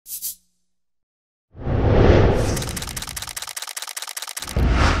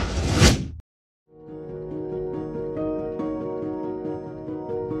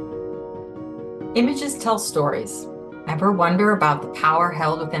Images tell stories. Ever wonder about the power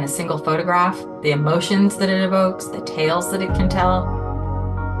held within a single photograph, the emotions that it evokes, the tales that it can tell?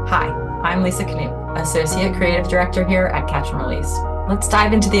 Hi, I'm Lisa Knut, Associate Creative Director here at Catch&Release. Let's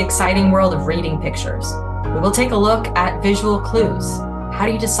dive into the exciting world of reading pictures. We will take a look at visual clues. How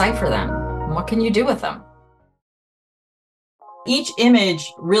do you decipher them? And what can you do with them? Each image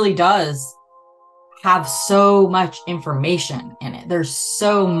really does have so much information in it. There's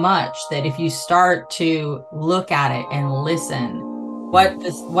so much that if you start to look at it and listen, what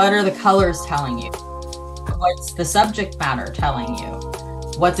are the colors telling you? What's the subject matter telling you?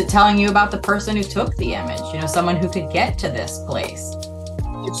 What's it telling you about the person who took the image? You know, someone who could get to this place.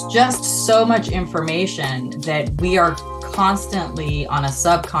 It's just so much information that we are constantly on a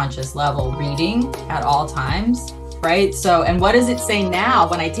subconscious level reading at all times. Right? So, and what does it say now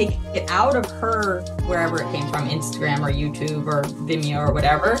when I take it out of her, wherever it came from, Instagram or YouTube or Vimeo or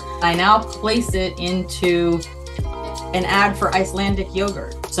whatever, I now place it into an ad for Icelandic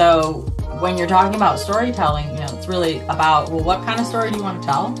yogurt. So when you're talking about storytelling, you know, it's really about, well, what kind of story do you want to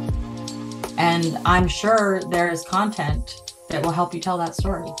tell? And I'm sure there's content that will help you tell that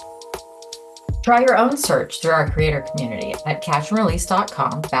story. Try your own search through our creator community at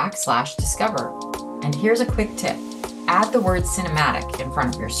catchandrelease.com/discover. And here's a quick tip. Add the word cinematic in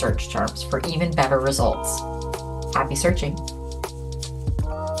front of your search terms for even better results. Happy searching.